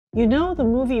You know, the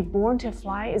movie Born to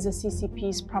Fly is a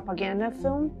CCP's propaganda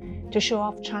film to show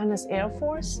off China's Air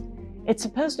Force. It's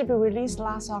supposed to be released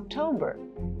last October,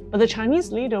 but the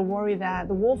Chinese leader worried that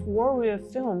the Wolf Warrior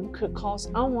film could cause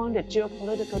unwanted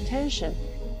geopolitical tension,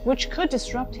 which could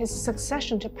disrupt his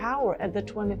succession to power at the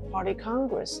 20th Party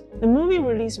Congress. The movie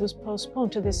release was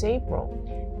postponed to this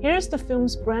April. Here's the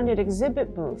film's branded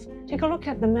exhibit booth. Take a look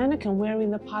at the mannequin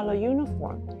wearing the pilot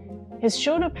uniform. His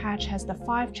shoulder patch has the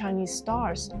 5 Chinese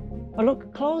stars, but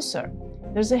look closer.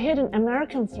 There's a hidden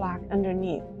American flag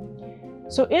underneath.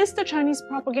 So is the Chinese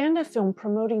propaganda film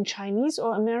promoting Chinese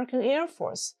or American Air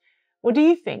Force? What do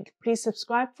you think? Please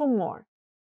subscribe for more.